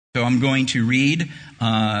So I'm going to read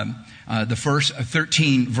the first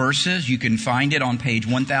 13 verses. You can find it on page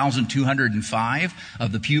 1205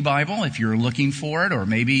 of the Pew Bible if you're looking for it, or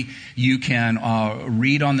maybe you can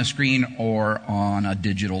read on the screen or on a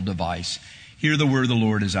digital device. Hear the word of the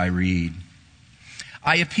Lord as I read.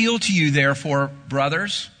 I appeal to you, therefore,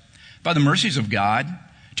 brothers, by the mercies of God,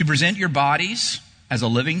 to present your bodies as a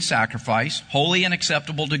living sacrifice, holy and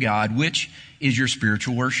acceptable to God, which is your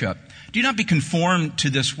spiritual worship. Do not be conformed to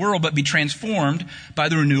this world, but be transformed by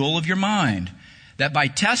the renewal of your mind, that by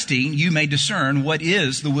testing you may discern what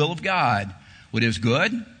is the will of God, what is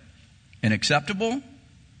good and acceptable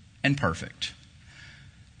and perfect.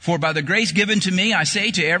 For by the grace given to me, I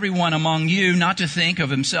say to everyone among you not to think of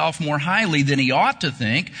himself more highly than he ought to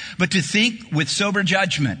think, but to think with sober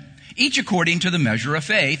judgment, each according to the measure of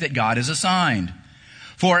faith that God has assigned.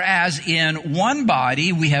 For as in one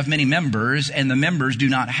body we have many members, and the members do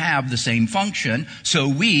not have the same function, so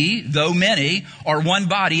we, though many, are one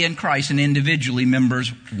body in Christ and individually members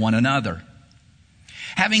one another.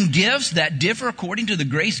 Having gifts that differ according to the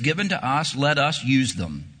grace given to us, let us use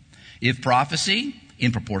them. If prophecy,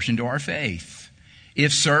 in proportion to our faith.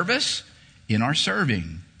 If service, in our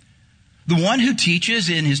serving. The one who teaches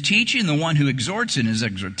in his teaching, the one who exhorts in his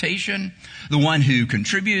exhortation, the one who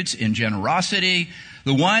contributes in generosity,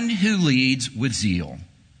 the one who leads with zeal,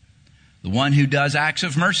 the one who does acts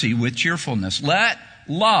of mercy with cheerfulness. Let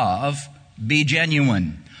love be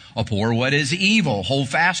genuine. Abhor what is evil. Hold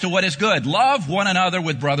fast to what is good. Love one another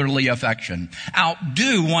with brotherly affection.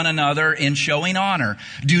 Outdo one another in showing honor.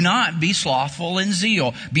 Do not be slothful in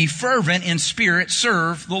zeal. Be fervent in spirit.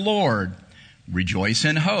 Serve the Lord. Rejoice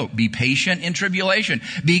in hope. Be patient in tribulation.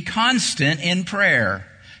 Be constant in prayer.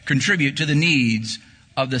 Contribute to the needs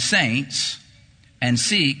of the saints and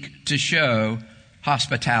seek to show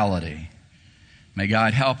hospitality. May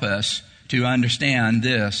God help us to understand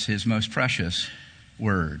this, His most precious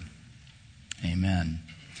word. Amen.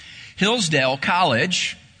 Hillsdale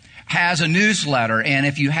College has a newsletter, and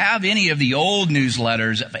if you have any of the old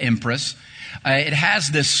newsletters of Empress, it has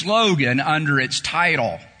this slogan under its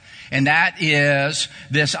title. And that is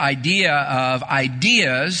this idea of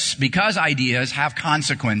ideas, because ideas have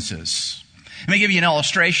consequences. Let me give you an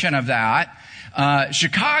illustration of that.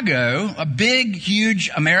 Chicago, a big, huge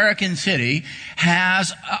American city,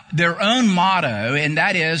 has their own motto, and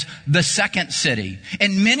that is the second city.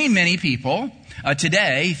 And many people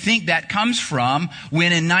today think that comes from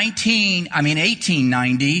when in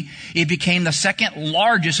 1890, it became the second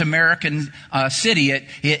largest American city.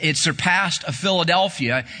 It surpassed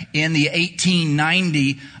Philadelphia in the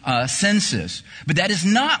 1890 census. But that is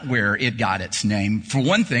not where it got its name. For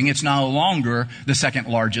one thing, it's no longer the second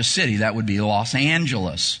largest city. That would be Los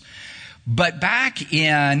Angeles. But back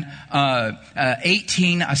in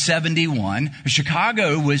 1871,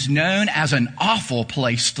 Chicago was known as an awful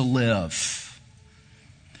place to live.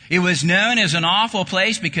 It was known as an awful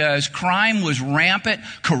place because crime was rampant.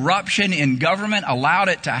 Corruption in government allowed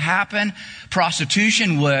it to happen.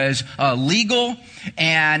 Prostitution was legal,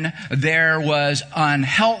 and there was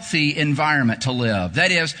unhealthy environment to live.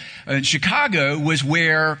 That is, Chicago was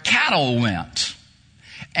where cattle went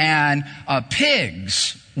and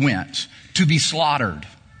pigs went to be slaughtered.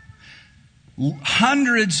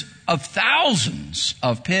 Hundreds of thousands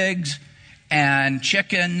of pigs and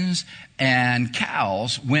chickens and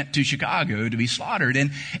cows went to Chicago to be slaughtered.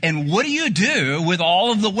 And what do you do with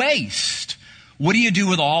all of the waste? What do you do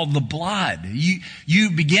with all the blood?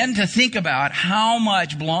 You begin to think about how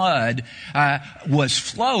much blood was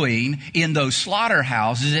flowing in those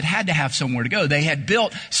slaughterhouses. It had to have somewhere to go. They had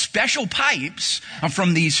built special pipes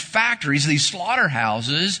from these factories, these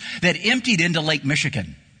slaughterhouses, that emptied into Lake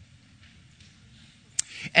Michigan.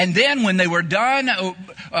 And then when they were done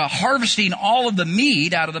harvesting all of the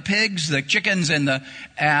meat out of the pigs, the chickens, and the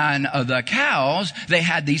cows, they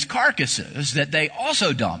had these carcasses that they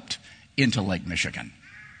also dumped into Lake Michigan.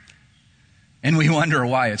 And we wonder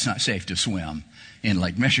why it's not safe to swim in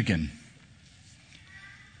Lake Michigan.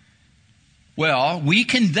 Well, we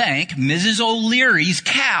can thank Mrs. O'Leary's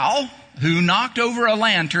cow who knocked over a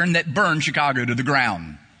lantern that burned Chicago to the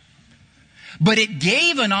ground. But it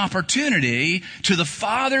gave an opportunity to the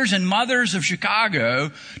fathers and mothers of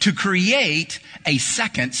Chicago to create a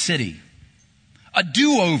second city. A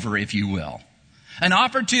do-over, if you will. An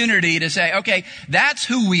opportunity to say, okay, that's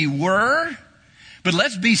who we were, but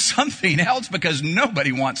let's be something else because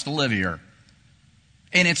nobody wants to live here.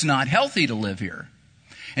 And it's not healthy to live here.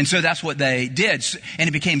 And so that's what they did. And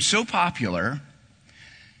it became so popular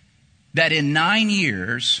that in 9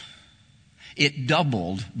 years, it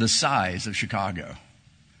doubled the size of Chicago.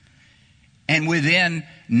 And within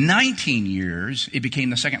 19 years, it became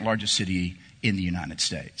the second largest city in the United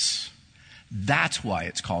States. That's why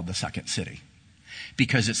it's called the second city,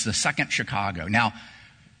 because it's the second Chicago. Now,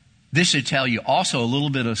 this should tell you also a little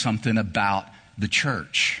bit of something about the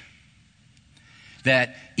church.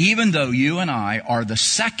 That even though you and I are the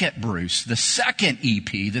second Bruce, the second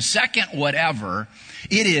EP, the second whatever,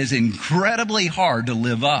 it is incredibly hard to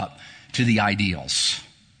live up to the ideals.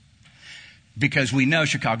 Because we know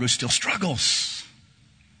Chicago still struggles.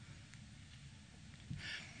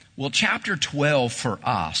 Well, chapter 12 for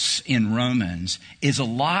us in Romans is a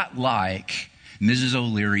lot like Mrs.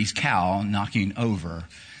 O'Leary's cow knocking over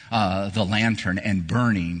the lantern and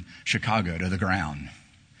burning Chicago to the ground.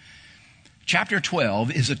 Chapter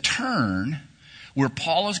 12 is a turn where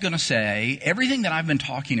Paul is going to say everything that I've been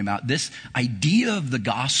talking about, this idea of the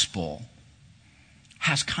gospel,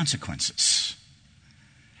 has consequences,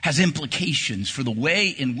 has implications for the way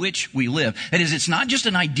in which we live. That is, it's not just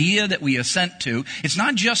an idea that we assent to. It's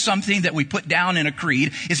not just something that we put down in a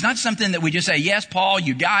creed. It's not something that we just say, yes, Paul,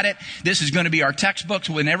 you got it. This is going to be our textbooks.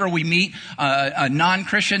 Whenever we meet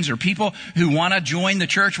non-Christians or people who want to join the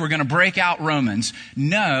church, we're going to break out Romans.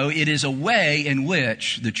 No, it is a way in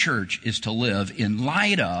which the church is to live in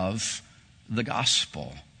light of the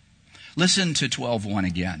gospel. Listen to 12:1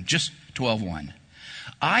 again, just 12:1.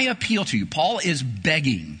 I appeal to you. Paul is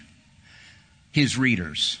begging his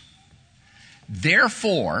readers.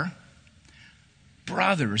 Therefore,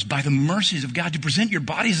 brothers, by the mercies of God, to present your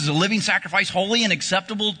bodies as a living sacrifice, holy and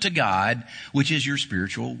acceptable to God, which is your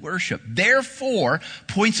spiritual worship. Therefore,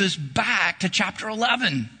 points us back to chapter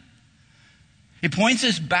 11. It points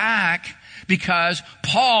us back because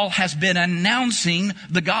Paul has been announcing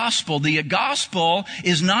the gospel. The gospel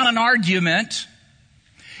is not an argument.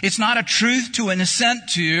 It's not a truth to an assent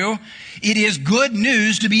to. It is good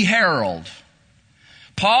news to be heralded.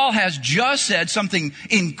 Paul has just said something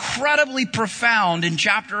incredibly profound in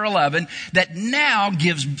chapter 11 that now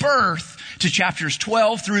gives birth to chapters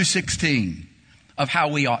 12 through 16 of how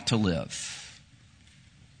we ought to live.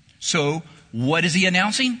 So, what is he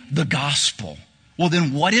announcing? The gospel. Well,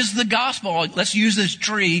 then what is the gospel? Let's use this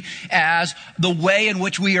tree as the way in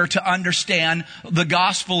which we are to understand the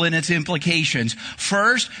gospel and its implications.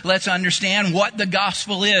 First, let's understand what the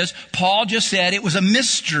gospel is. Paul just said it was a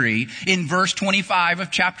mystery in verse 25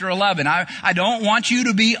 of chapter 11. I don't want you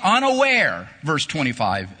to be unaware, verse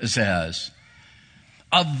 25 says,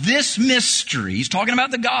 of this mystery. He's talking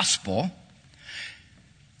about the gospel.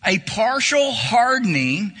 A partial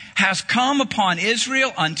hardening has come upon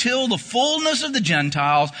Israel until the fullness of the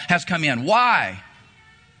Gentiles has come in. Why?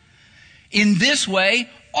 In this way,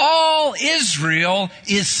 all Israel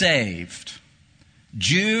is saved.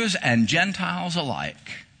 Jews and Gentiles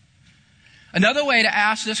alike. Another way to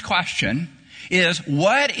ask this question is,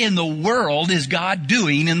 what in the world is God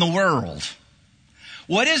doing in the world?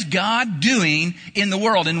 What is God doing in the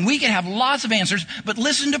world? And we can have lots of answers, but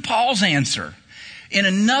listen to Paul's answer. In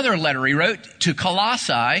another letter he wrote to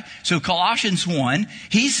Colossae, so Colossians 1,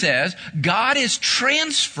 he says, God is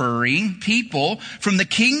transferring people from the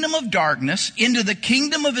kingdom of darkness into the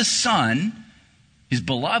kingdom of His Son, His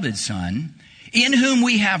beloved Son, in whom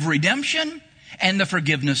we have redemption and the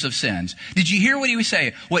forgiveness of sins. Did you hear what he was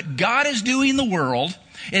saying? What God is doing in the world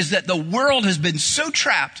is that the world has been so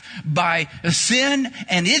trapped by sin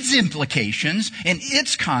and its implications and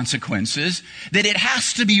its consequences that it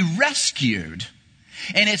has to be rescued.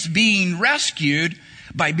 And it's being rescued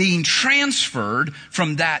by being transferred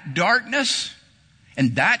from that darkness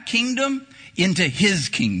and that kingdom into His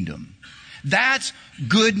kingdom. That's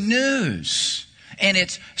good news. And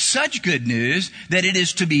it's such good news that it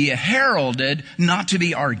is to be heralded, not to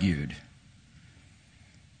be argued.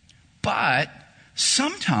 But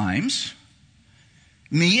sometimes,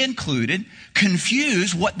 me included,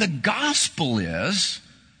 confuse what the gospel is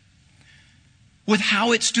with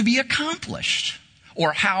how it's to be accomplished.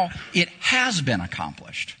 Or how it has been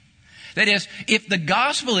accomplished. That is, if the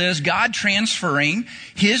gospel is God transferring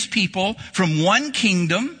His people from one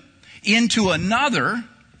kingdom into another,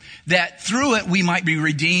 that through it we might be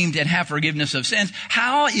redeemed and have forgiveness of sins,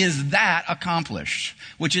 how is that accomplished?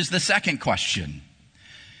 Which is the second question.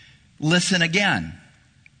 Listen again.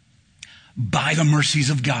 By the mercies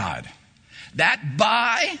of God. That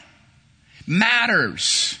by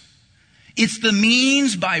matters. It's the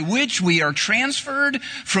means by which we are transferred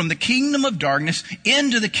from the kingdom of darkness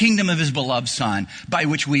into the kingdom of His beloved Son, by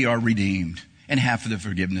which we are redeemed and have the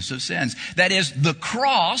forgiveness of sins. That is, the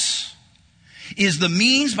cross is the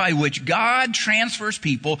means by which God transfers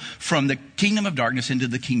people from the kingdom of darkness into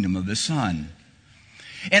the kingdom of His Son.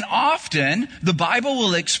 And often the Bible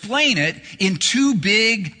will explain it in two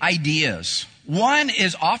big ideas. One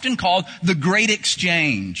is often called the Great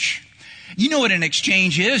Exchange. You know what an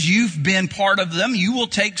exchange is. You've been part of them. You will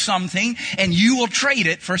take something and you will trade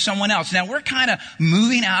it for someone else. Now we're kind of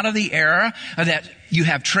moving out of the era that you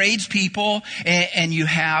have tradespeople and you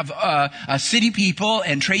have city people,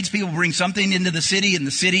 and tradespeople bring something into the city and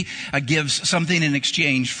the city gives something in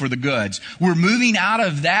exchange for the goods. We're moving out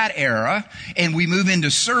of that era and we move into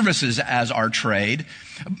services as our trade.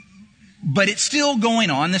 But it's still going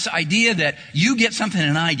on, this idea that you get something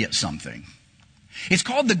and I get something. It's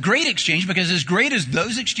called the Great Exchange because as great as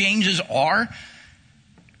those exchanges are,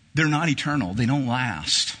 they're not eternal. They don't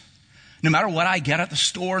last. No matter what I get at the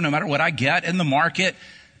store, no matter what I get in the market,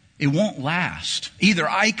 it won't last. Either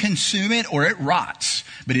I consume it or it rots,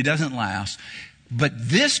 but it doesn't last. But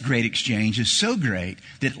this Great Exchange is so great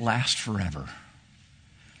that it lasts forever.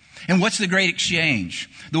 And what's the Great Exchange?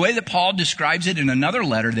 The way that Paul describes it in another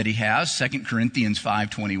letter that he has, 2 Corinthians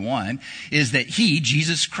 5:21, is that he,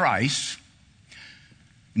 Jesus Christ,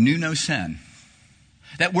 knew no sin.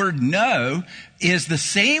 That word know is the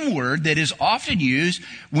same word that is often used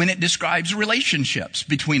when it describes relationships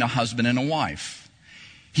between a husband and a wife.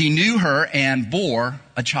 He knew her and bore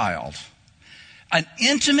a child. An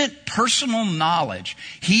intimate personal knowledge.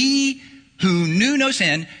 He who knew no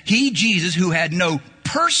sin, he, Jesus, who had no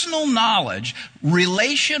personal knowledge,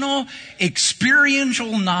 relational,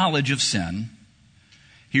 experiential knowledge of sin,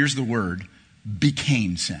 here's the word,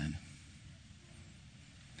 became sin.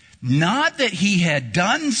 Not that he had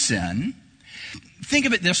done sin. Think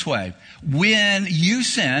of it this way. When you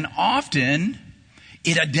sin, often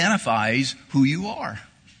it identifies who you are.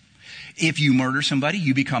 If you murder somebody,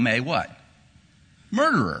 you become a what?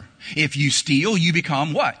 Murderer. If you steal, you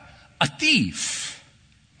become what? A thief.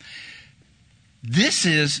 This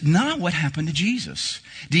is not what happened to Jesus.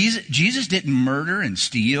 Jesus didn't murder and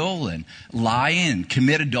steal and lie and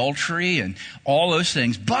commit adultery and all those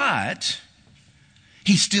things, but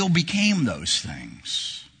he still became those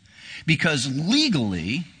things. Because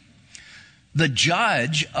legally, the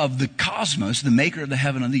judge of the cosmos, the maker of the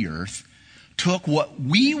heaven and the earth, took what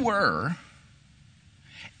we were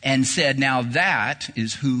and said, now that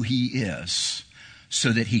is who he is,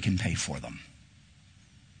 so that he can pay for them.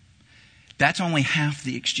 That's only half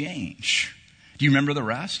the exchange. Do you remember the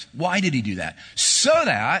rest? Why did he do that? So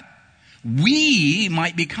that we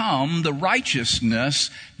might become the righteousness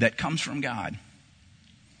that comes from God.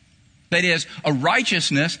 That is, a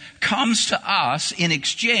righteousness comes to us in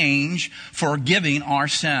exchange for giving our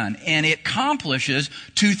sin. And it accomplishes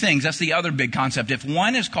two things. That's the other big concept. If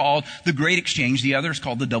one is called the Great Exchange, the other is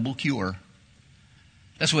called the double cure.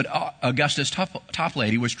 That's what Augustus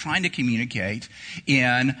Toplady was trying to communicate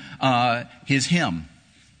in his hymn.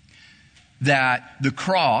 That the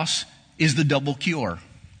cross is the double cure.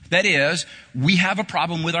 That is, we have a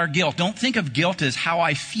problem with our guilt. Don't think of guilt as how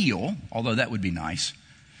I feel, although that would be nice.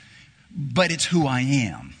 But it's who I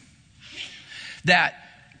am. That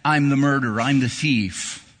I'm the murderer, I'm the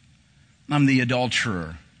thief, I'm the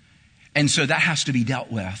adulterer. And so that has to be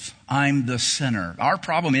dealt with. I'm the sinner. Our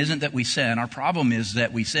problem isn't that we sin. Our problem is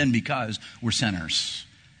that we sin because we're sinners.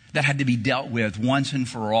 That had to be dealt with once and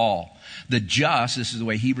for all. The just, this is the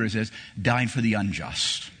way Hebrews says, died for the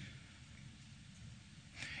unjust.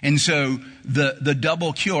 And so the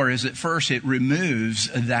double cure is at first it removes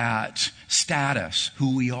that status,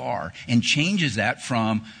 who we are, and changes that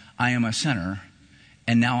from I am a sinner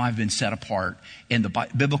and now I've been set apart. And the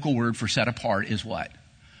biblical word for set apart is what?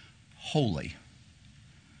 Holy.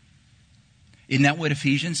 Isn't that what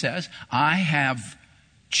Ephesians says? I have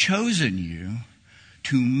chosen you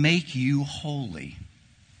to make you holy.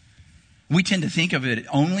 We tend to think of it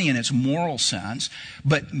only in its moral sense,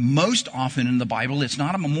 but most often in the Bible, it's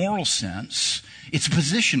not a moral sense, it's a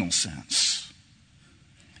positional sense.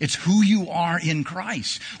 It's who you are in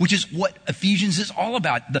Christ, which is what Ephesians is all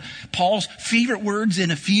about. Paul's favorite words in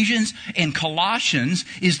Ephesians and Colossians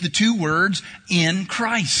is the two words in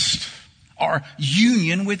Christ, our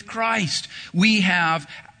union with Christ. We have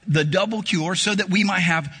the double cure so that we might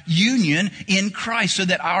have union in Christ, so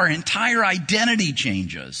that our entire identity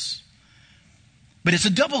changes. But it's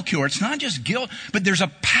a double cure. It's not just guilt, but there's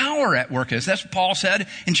a power at work. That's what Paul said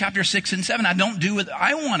in chapter 6 and 7. I don't do what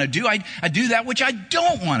I want to do. I do that which I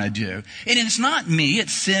don't want to do. And it's not me.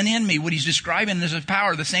 It's sin in me. What he's describing is a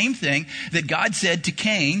power. The same thing that God said to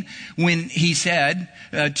Cain when he said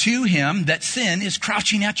to him that sin is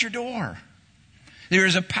crouching at your door. There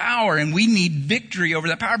is a power and we need victory over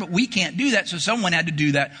that power, but we can't do that. So someone had to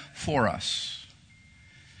do that for us.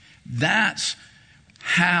 That's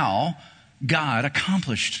how God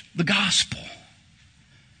accomplished the gospel.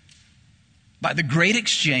 by the great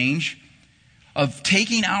exchange of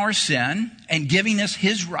taking our sin and giving us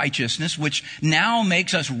his righteousness, which now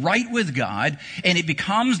makes us right with God, and it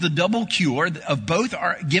becomes the double cure of both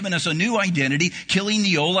are giving us a new identity, killing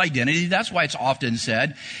the old identity. That's why it's often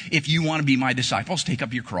said, if you want to be my disciples, take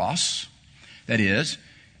up your cross. That is,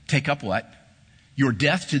 take up what? Your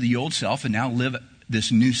death to the old self and now live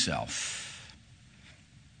this new self.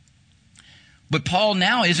 But Paul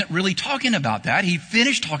now isn't really talking about that. He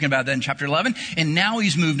finished talking about that in chapter 11, and now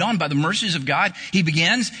he's moved on. By the mercies of God, he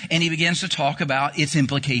begins to talk about its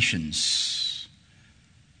implications.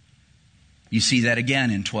 You see that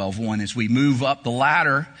again in 12:1 as we move up the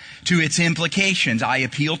ladder to its implications. I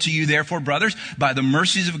appeal to you, therefore, brothers, by the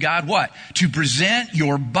mercies of God, what? To present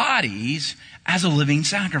your bodies as a living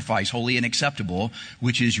sacrifice, holy and acceptable,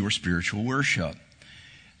 which is your spiritual worship.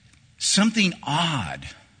 Something odd.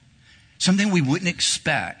 Something we wouldn't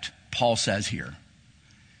expect, Paul says here.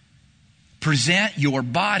 Present your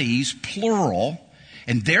bodies, plural,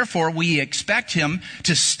 and therefore we expect him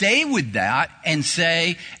to stay with that and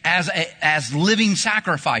say as living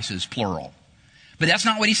sacrifices, plural. But that's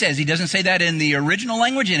not what he says. He doesn't say that in the original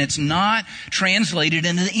language, and it's not translated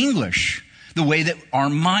into the English the way that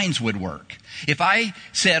our minds would work. If I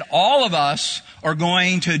said all of us are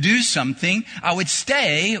going to do something, I would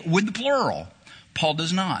stay with the plural. Paul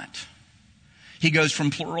does not. He goes from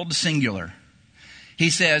plural to singular. He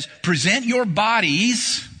says, present your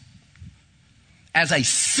bodies as a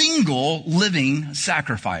single living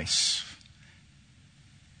sacrifice.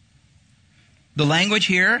 The language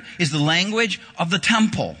here is the language of the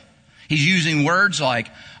temple. He's using words like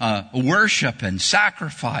worship and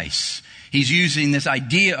sacrifice. He's using this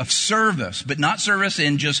idea of service, but not service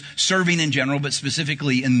in just serving in general, but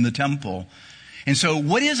specifically in the temple. And so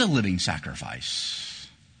what is a living sacrifice?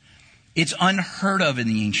 It's unheard of in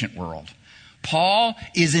the ancient world. Paul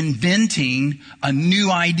is inventing a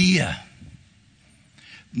new idea.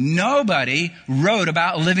 Nobody wrote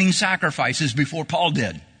about living sacrifices before Paul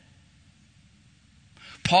did.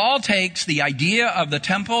 Paul takes the idea of the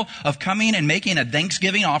temple of coming and making a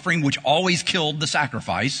thanksgiving offering, which always killed the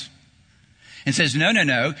sacrifice, and says,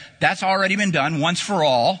 no, that's already been done once for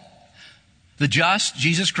all. The just,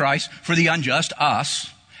 Jesus Christ, for the unjust,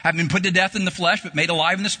 us, have been put to death in the flesh, but made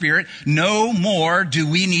alive in the spirit. No more do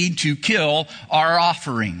we need to kill our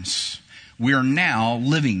offerings. We are now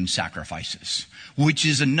living sacrifices, which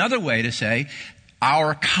is another way to say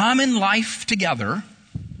our common life together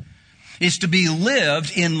is to be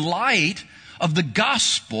lived in light of the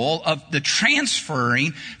gospel of the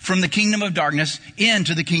transferring from the kingdom of darkness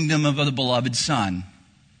into the kingdom of the beloved Son.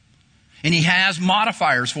 And he has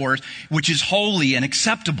modifiers for us, which is holy and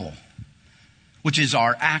acceptable, which is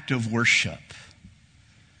our act of worship.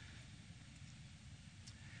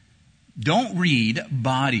 Don't read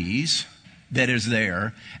bodies that is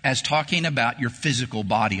there as talking about your physical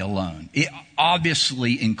body alone. It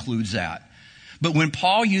obviously includes that. But when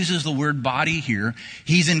Paul uses the word body here,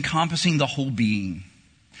 he's encompassing the whole being.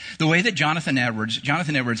 The way that Jonathan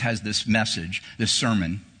Edwards has this message, this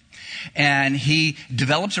sermon, and he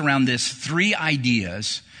develops around this three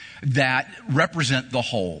ideas that represent the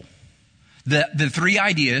whole. The three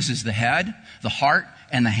ideas is the head, the heart,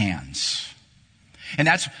 and the hands. And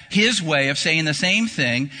that's his way of saying the same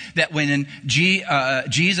thing that when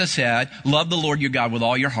Jesus said, love the Lord your God with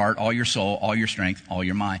all your heart, all your soul, all your strength, all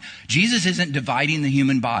your mind. Jesus isn't dividing the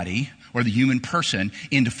human body or the human person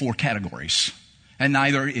into four categories. And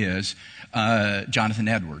neither is Jonathan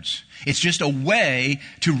Edwards. It's just a way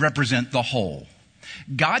to represent the whole.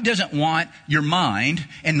 God doesn't want your mind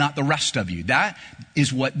and not the rest of you. That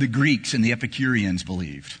is what the Greeks and the Epicureans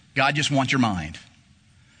believed. God just wants your mind.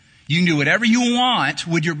 You can do whatever you want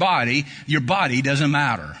with your body. Your body doesn't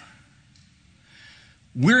matter.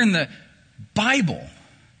 We're in the Bible.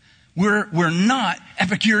 We're not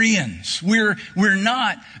Epicureans. We're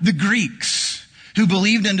not the Greeks who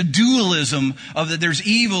believed in the dualism of that there's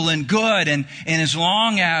evil and good, and as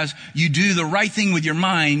long as you do the right thing with your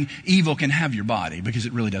mind, evil can have your body because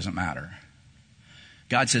it really doesn't matter.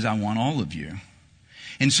 God says, I want all of you.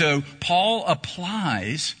 And so Paul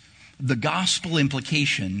applies the gospel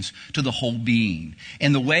implications to the whole being.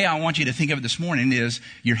 And the way I want you to think of it this morning is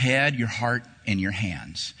your head, your heart, and your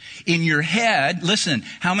hands. In your head, listen,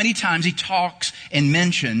 how many times he talks and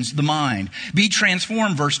mentions the mind. Be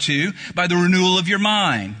transformed, verse 2, by the renewal of your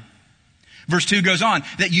mind. Verse 2 goes on,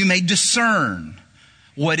 that you may discern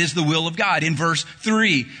what is the will of God. In verse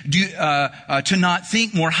 3, to not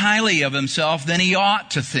think more highly of himself than he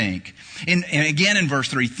ought to think. And again in verse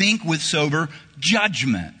 3, think with sober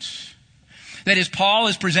judgment. That is, Paul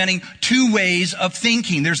is presenting two ways of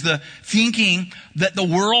thinking. There's the thinking that the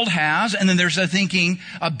world has, and then there's a thinking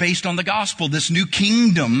based on the gospel, this new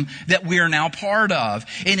kingdom that we are now part of.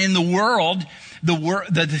 And in the world,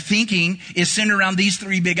 the thinking is centered around these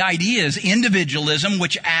three big ideas. Individualism,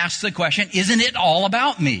 which asks the question, isn't it all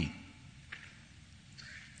about me?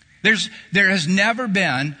 There has never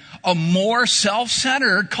been a more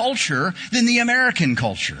self-centered culture than the American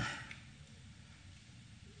culture.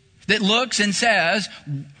 That looks and says,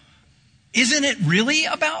 isn't it really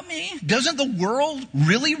about me? Doesn't the world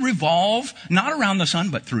really revolve not around the sun,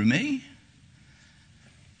 but through me?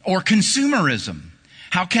 Or consumerism.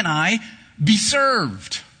 How can I be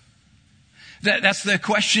served? That's the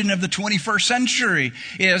question of the 21st century.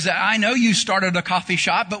 Is that I know you started a coffee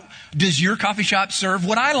shop, but does your coffee shop serve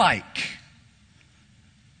what I like?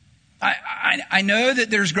 I know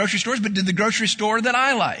that there's grocery stores, but do the grocery store that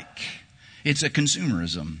I like? It's a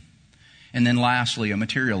consumerism. And then lastly, a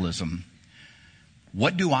materialism.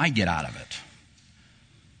 What do I get out of it?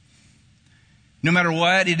 No matter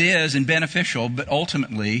what it is and beneficial, but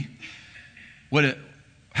ultimately,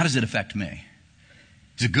 how does it affect me?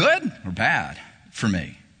 Is it good or bad for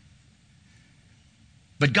me?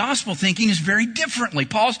 But gospel thinking is very differently.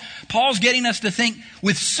 Paul's getting us to think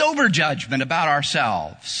with sober judgment about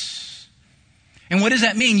ourselves. And what does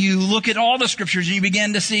that mean? You look at all the scriptures and you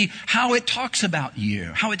begin to see how it talks about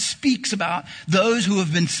you, how it speaks about those who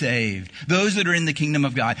have been saved, those that are in the kingdom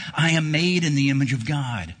of God. I am made in the image of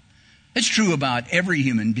God. It's true about every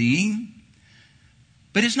human being,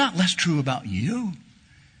 but it's not less true about you.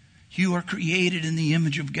 You are created in the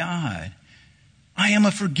image of God. I am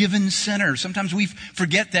a forgiven sinner. Sometimes we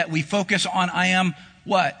forget that. We focus on I am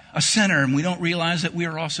what? A sinner, and we don't realize that we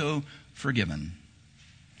are also forgiven.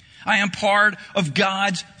 I am part of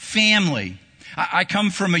God's family. I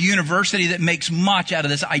come from a university that makes much out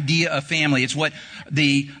of this idea of family. It's what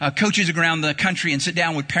the coaches around the country and sit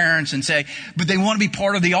down with parents and say, but they want to be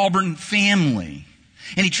part of the Auburn family.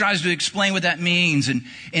 And he tries to explain what that means. And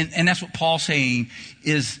that's what Paul's saying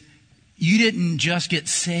is you didn't just get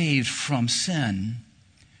saved from sin,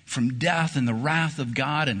 from death and the wrath of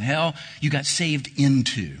God and hell. You got saved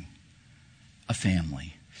into a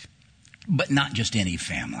family. But not just any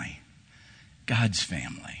family. God's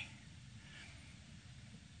family.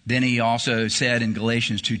 Then he also said in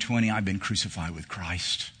Galatians 2:20, I've been crucified with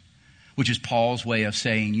Christ. Which is Paul's way of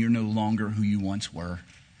saying you're no longer who you once were.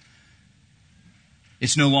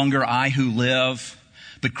 It's no longer I who live,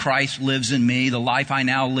 but Christ lives in me. The life I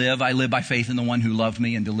now live, I live by faith in the one who loved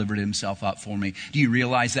me and delivered himself up for me. Do you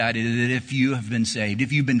realize that if you have been saved,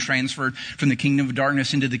 if you've been transferred from the kingdom of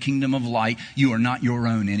darkness into the kingdom of light, you are not your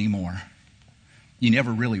own anymore. You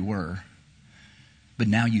never really were. But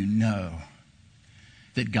now you know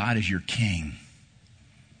that God is your king.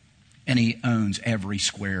 And he owns every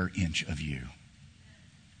square inch of you.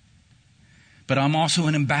 But I'm also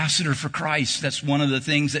an ambassador for Christ. That's one of the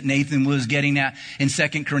things that Nathan was getting at in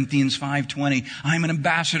 2 Corinthians 5:20. I'm an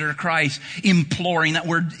ambassador of Christ, imploring. That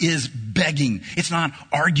word is begging. It's not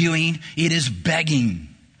arguing. It is begging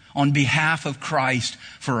on behalf of Christ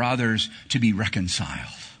for others to be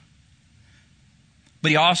reconciled.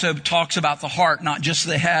 But he also talks about the heart, not just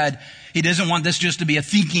the head. He doesn't want this just to be a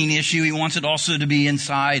thinking issue. He wants it also to be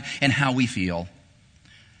inside and how we feel.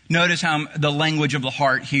 Notice how the language of the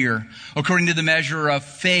heart here, according to the measure of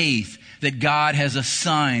faith that God has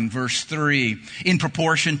assigned, verse 3, in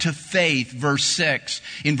proportion to faith, verse 6.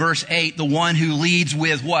 In verse 8, the one who leads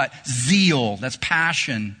with what? Zeal, that's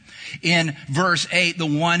passion. In verse 8, the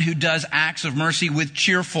one who does acts of mercy with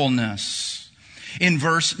cheerfulness. In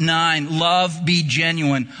verse 9, love be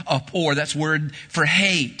genuine, abhor, that's word for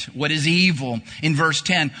hate, what is evil. In verse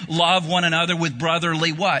 10, love one another with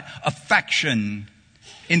brotherly what? Affection.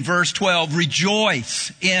 In verse 12,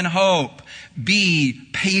 rejoice in hope, be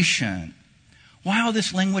patient. Why all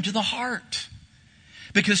this language of the heart?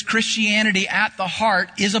 Because Christianity at the heart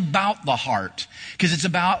is about the heart. Because it's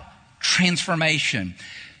about transformation.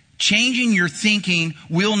 Changing your thinking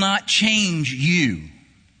will not change you.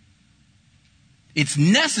 It's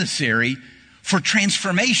necessary for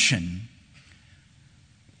transformation.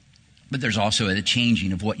 But there's also a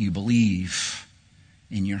changing of what you believe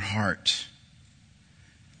in your heart.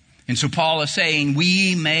 And so Paul is saying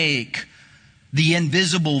we make the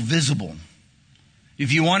invisible visible.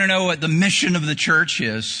 If you want to know what the mission of the church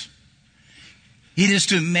is, it is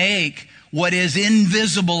to make what is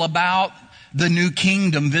invisible about the new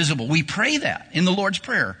kingdom visible. We pray that in the Lord's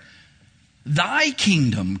Prayer. Thy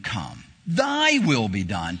kingdom come. Thy will be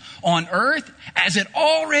done on earth as it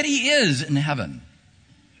already is in heaven.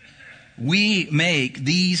 we make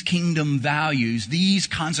these kingdom values, these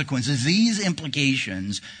consequences, these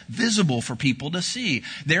implications visible for people to see.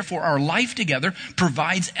 Therefore, our life together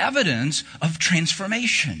provides evidence of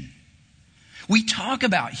transformation. We talk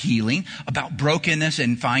about healing, about brokenness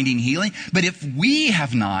and finding healing, but if we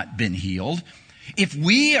have not been healed, if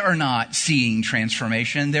we are not seeing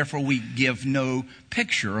transformation, therefore we give no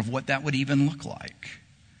picture of what that would even look like.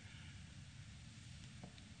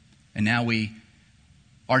 And now we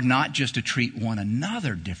are not just to treat one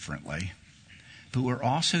another differently, but we're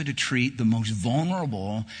also to treat the most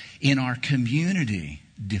vulnerable in our community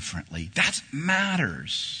differently. That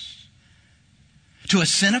matters. To a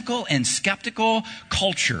cynical and skeptical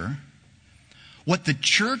culture, what the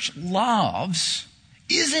church loves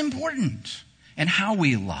is important, and how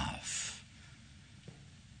we love.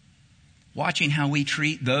 Watching how we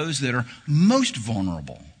treat those that are most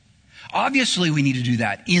vulnerable. Obviously, we need to do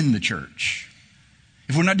that in the church.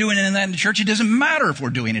 If we're not doing it in the church, it doesn't matter if we're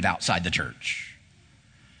doing it outside the church.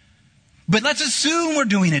 But let's assume we're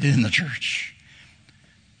doing it in the church.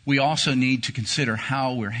 We also need to consider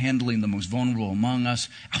how we're handling the most vulnerable among us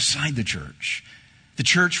outside the church. The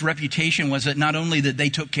church reputation was that not only that they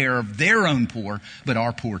took care of their own poor, but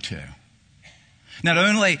our poor too. Not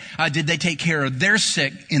only did they take care of their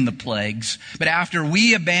sick in the plagues, but after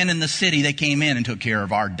we abandoned the city, they came in and took care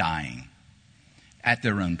of our dying at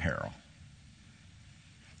their own peril.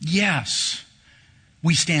 Yes,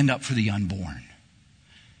 we stand up for the unborn.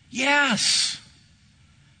 Yes.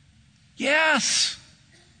 Yes.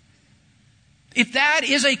 If that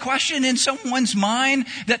is a question in someone's mind,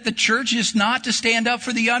 that the church is not to stand up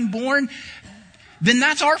for the unborn, then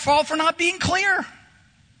that's our fault for not being clear.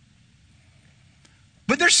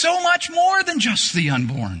 But there's so much more than just the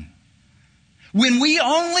unborn. When we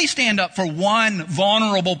only stand up for one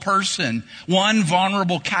vulnerable person, one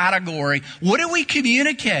vulnerable category, what do we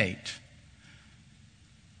communicate?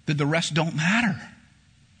 That the rest don't matter.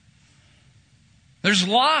 There's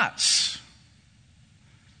lots.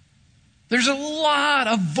 There's a lot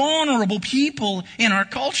of vulnerable people in our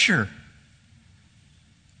culture.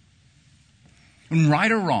 And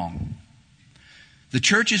right or wrong, the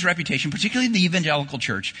church's reputation, particularly the evangelical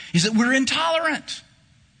church, is that we're intolerant.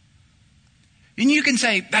 And you can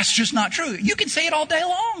say, that's just not true. You can say it all day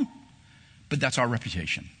long. But that's our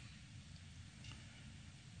reputation.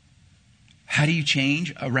 How do you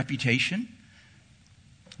change a reputation?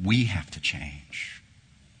 We have to change.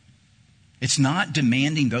 It's not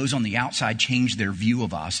demanding those on the outside change their view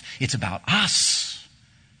of us. It's about us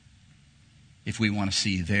if we want to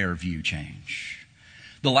see their view change.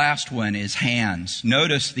 The last one is hands.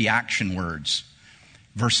 Notice the action words.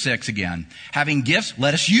 Verse 6 again. Having gifts,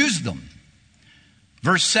 let us use them.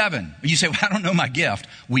 Verse 7. You say, well, I don't know my gift.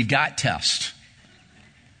 We've got tests.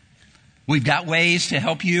 We've got ways to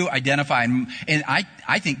help you identify. And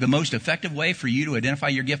I think the most effective way for you to identify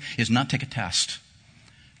your gift is not take a test.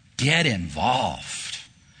 Get involved.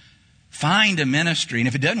 Find a ministry. And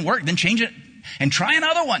if it doesn't work, then change it and try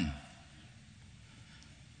another one.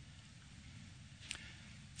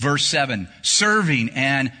 Verse 7, serving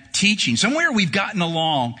and teaching. Somewhere we've gotten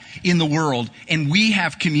along in the world and we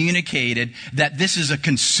have communicated that this is a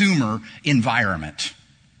consumer environment.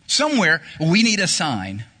 Somewhere we need a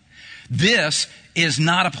sign. This is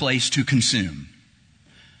not a place to consume,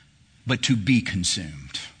 but to be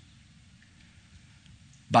consumed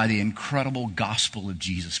by the incredible gospel of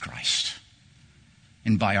Jesus Christ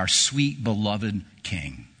and by our sweet beloved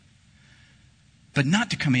King. But not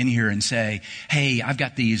to come in here and say, hey, I've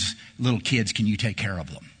got these little kids, can you take care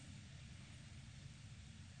of them?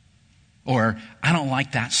 Or, I don't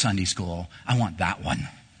like that Sunday school, I want that one.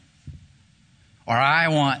 Or, I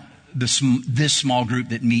want this small group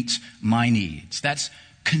that meets my needs. That's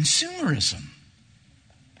consumerism.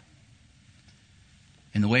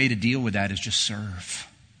 And the way to deal with that is just serve.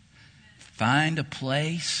 Find a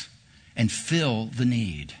place and fill the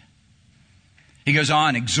need. He goes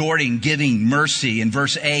on exhorting, giving mercy. In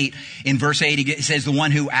verse 8, he says, the one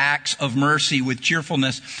who acts of mercy with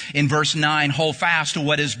cheerfulness. In verse 9, hold fast to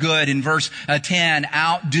what is good. In verse 10,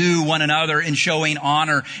 outdo one another in showing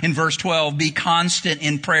honor. In verse 12, be constant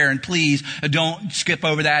in prayer. And please don't skip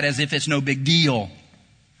over that as if it's no big deal.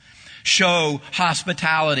 Show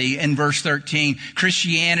hospitality. In verse 13,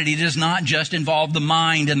 Christianity does not just involve the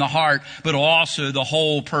mind and the heart, but also the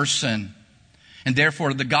whole person. And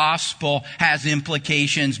therefore, the gospel has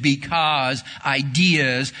implications because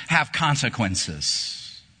ideas have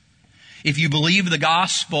consequences. If you believe the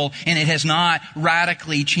gospel and it has not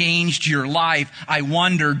radically changed your life, I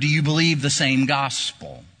wonder, do you believe the same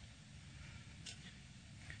gospel?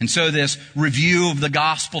 And so this review of the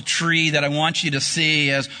gospel tree that I want you to see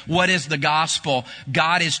is, what is the gospel?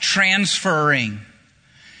 God is transferring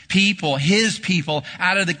people, His people,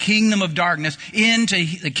 out of the kingdom of darkness into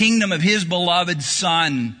the kingdom of His beloved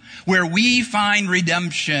Son, where we find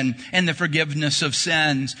redemption and the forgiveness of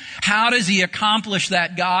sins. How does He accomplish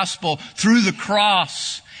that gospel? Through the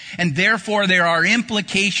cross. And therefore there are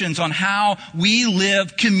implications on how we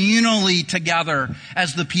live communally together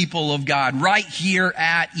as the people of God right here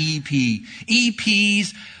at EP.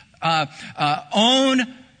 EP's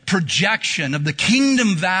own projection of the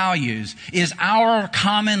kingdom values is our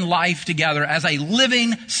common life together as a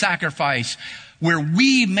living sacrifice where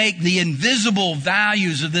we make the invisible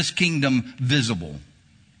values of this kingdom visible.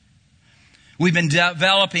 We've been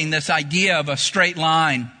developing this idea of a straight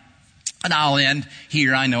line. And I'll end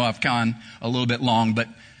here. I know I've gone a little bit long, but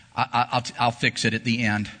I'll fix it at the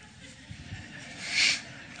end.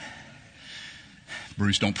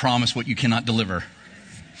 Bruce, don't promise what you cannot deliver.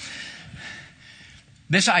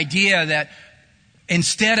 This idea that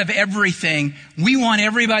instead of everything, we want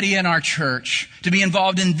everybody in our church to be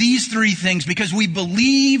involved in these three things because we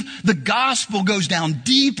believe the gospel goes down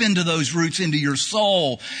deep into those roots, into your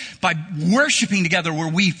soul. By worshiping together where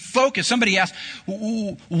we focus. Somebody asked,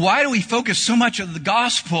 why do we focus so much of the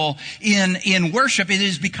gospel in worship? It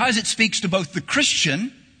is because it speaks to both the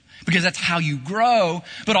Christian, because that's how you grow,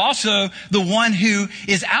 but also the one who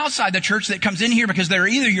is outside the church that comes in here because they're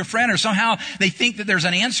either your friend or somehow they think that there's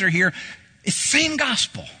an answer here. It's the same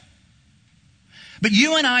gospel. But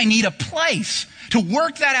you and I need a place to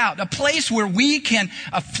work that out, a place where we can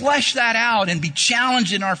flesh that out and be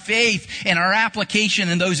challenged in our faith and our application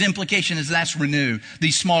and those implications. That's Renew,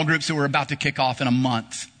 these small groups that we're about to kick off in a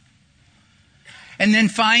month. And then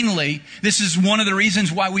finally, this is one of the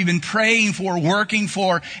reasons why we've been praying for, working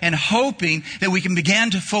for, and hoping that we can begin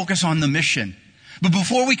to focus on the mission. But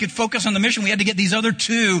before we could focus on the mission, we had to get these other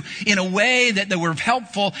two in a way that were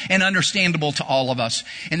helpful and understandable to all of us.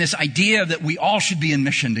 And this idea that we all should be in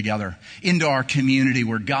mission together into our community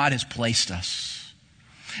where God has placed us.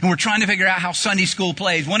 And we're trying to figure out how Sunday school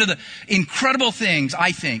plays. One of the incredible things,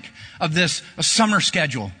 I think, of this summer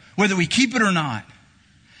schedule, whether we keep it or not,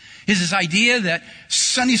 is this idea that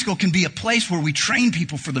Sunday school can be a place where we train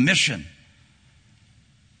people for the mission.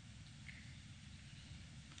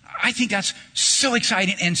 I think that's so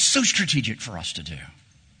exciting and so strategic for us to do.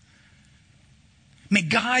 May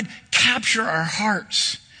God capture our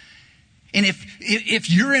hearts. And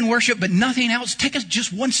if you're in worship but nothing else, take us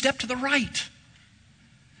just one step to the right.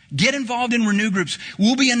 Get involved in Renew groups.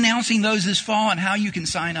 We'll be announcing those this fall and how you can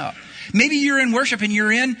sign up. Maybe you're in worship and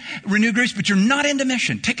you're in Renew groups, but you're not into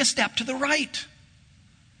mission. Take a step to the right.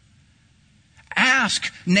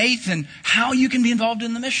 Ask Nathan how you can be involved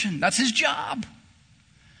in the mission. That's his job.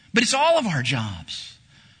 But it's all of our jobs.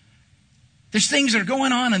 There's things that are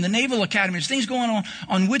going on in the Naval Academy. There's things going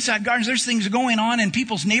on Woodside Gardens. There's things going on in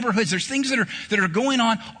people's neighborhoods. There's things that are going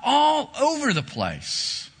on all over the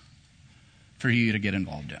place for you to get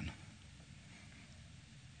involved in.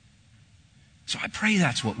 So I pray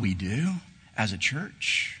that's what we do as a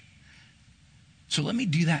church. So let me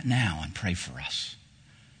do that now and pray for us.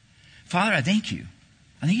 Father, I thank you.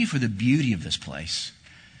 I thank you for the beauty of this place.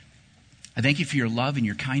 I thank you for your love and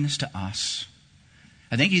your kindness to us.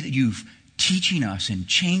 I thank you that you've teaching us and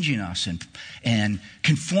changing us and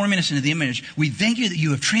conforming us into the image. We thank you that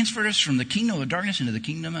you have transferred us from the kingdom of darkness into the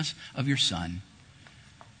kingdom of your Son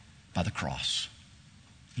by the cross.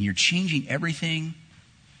 And you're changing everything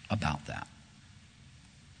about that.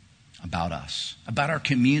 About us, about our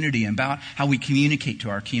community, and about how we communicate to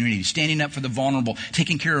our community, standing up for the vulnerable,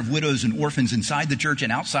 taking care of widows and orphans inside the church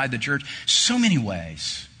and outside the church. So many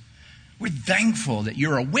ways. We're thankful that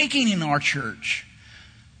you're awakening our church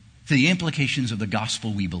to the implications of the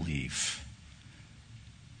gospel we believe.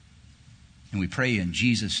 And we pray in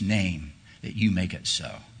Jesus' name that you make it so.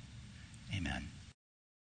 Amen.